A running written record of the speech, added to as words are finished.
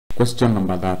Question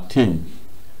number 13.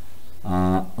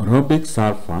 Rhobic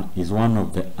sulfur is one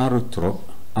of the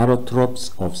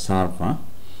allotropes of sulfur.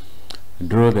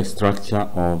 Draw the structure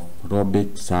of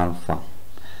rhobic sulfur.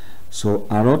 So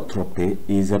allotropy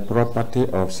is a property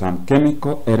of some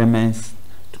chemical elements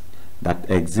that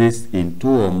exist in two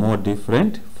or more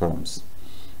different forms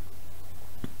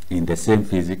in the same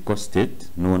physical state,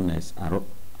 known as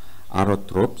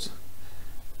allotropes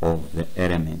of the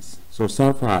elements. So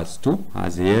sulfur has two,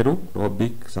 has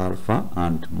aerobic sulfur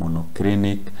and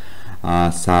monoclinic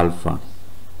sulfur.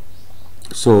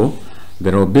 So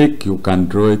the rhobic, you can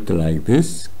draw it like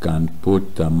this, can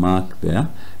put a mark there.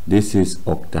 This is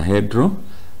octahedral.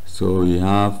 So we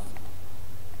have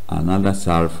another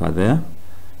sulfur there,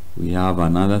 we have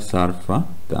another sulfur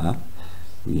there,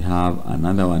 we have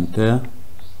another one there,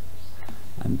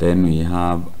 and then we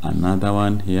have another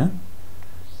one here,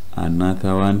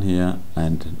 another one here,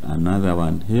 and another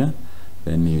one here.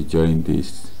 Then you join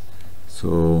this.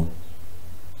 So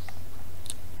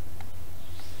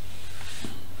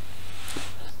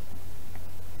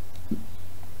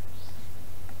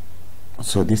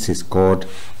this is called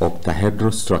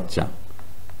octahedral structure.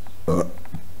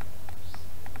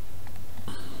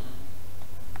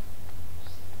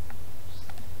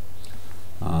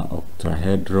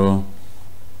 Octahedral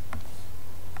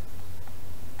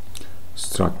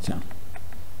structure.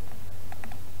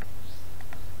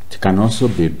 It can also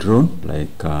be drawn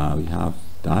like we have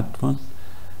that one,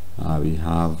 we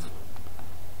have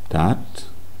that,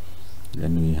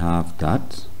 then we have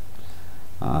that,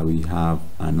 we have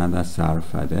another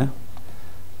sulfur there,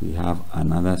 we have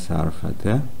another sulfur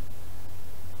there,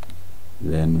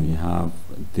 then we have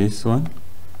this one,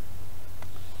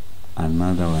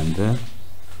 another one there,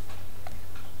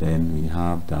 then we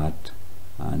have that,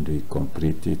 and we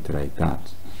complete it like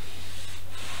that.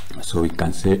 So we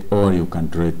can say, or you can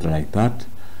draw it like that.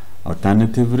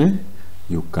 Alternatively,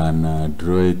 you can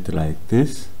draw it like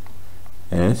this.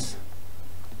 S,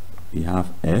 we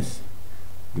have S,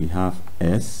 we have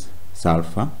S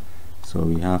sulfur, so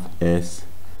we have S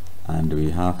and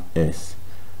we have S.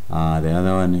 The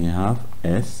other one we have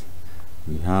S,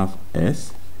 we have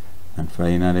S, and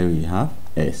finally we have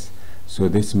S. So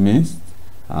this means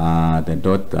the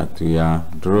dot that we are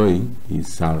drawing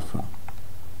is sulfur.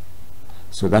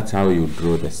 So that's how you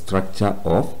draw the structure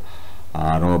of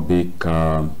rhobic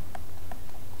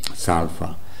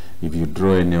sulfur. If you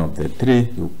draw any of the three,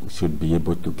 you should be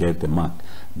able to get the mark.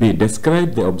 B.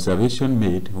 Describe the observation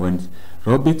made when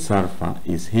rhobic sulfur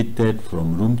is heated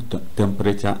from room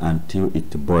temperature until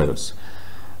it boils.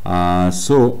 We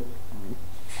have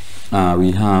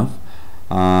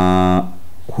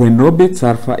when rhobic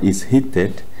sulfur is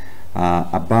heated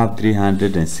above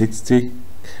 360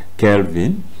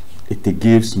 Kelvin, it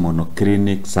gives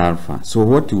monoclinic sulfur. So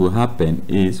what will happen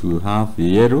is we have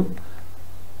yellow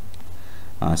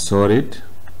solid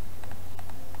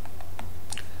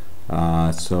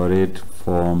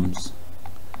forms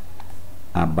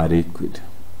a liquid.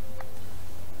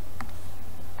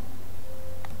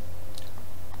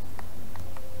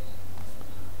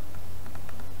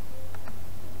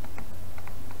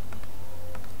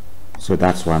 So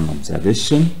that's one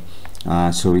observation.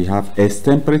 So we have as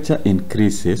temperature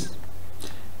increases,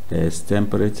 as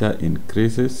temperature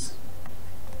increases,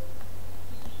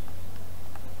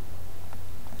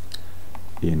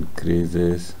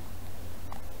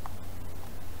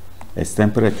 as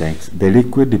temperature, the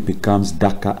liquid becomes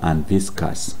darker and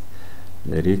viscous.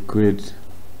 The liquid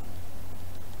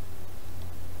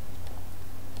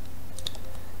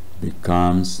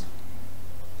becomes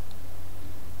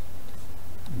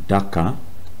darker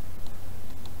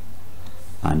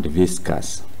and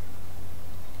viscous.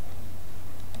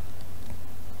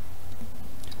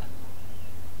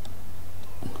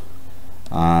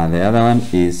 The other one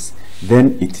is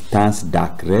then it turns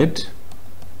dark red.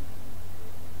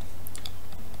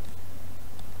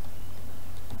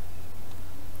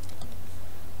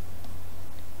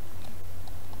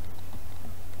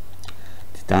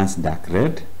 It turns dark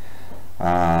red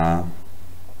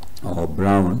or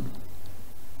brown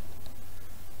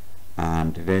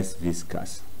and less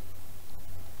viscous.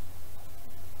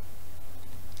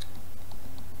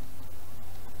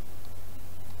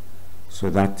 So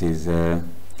that is the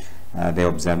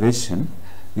observation.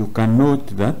 You can note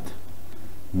that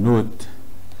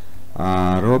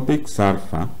rhobic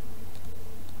sulfur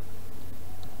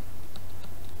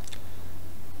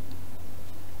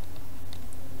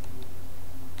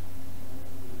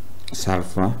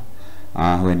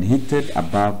when heated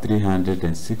above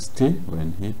 360,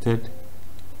 when heated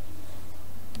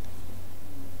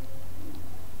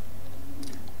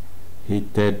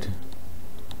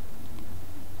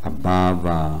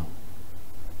above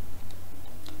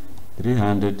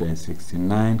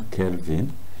 369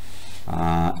 Kelvin,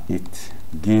 it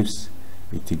gives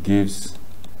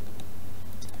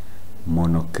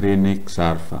monoclinic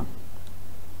sulfur.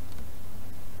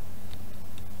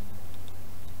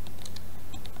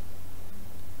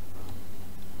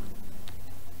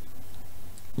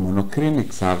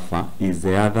 Monoclinic sulfur is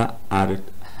the other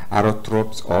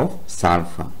allotropes of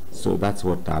sulfur. So that's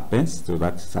what happens. So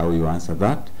that's how you answer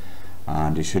that,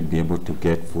 and you should be able to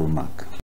get full mark.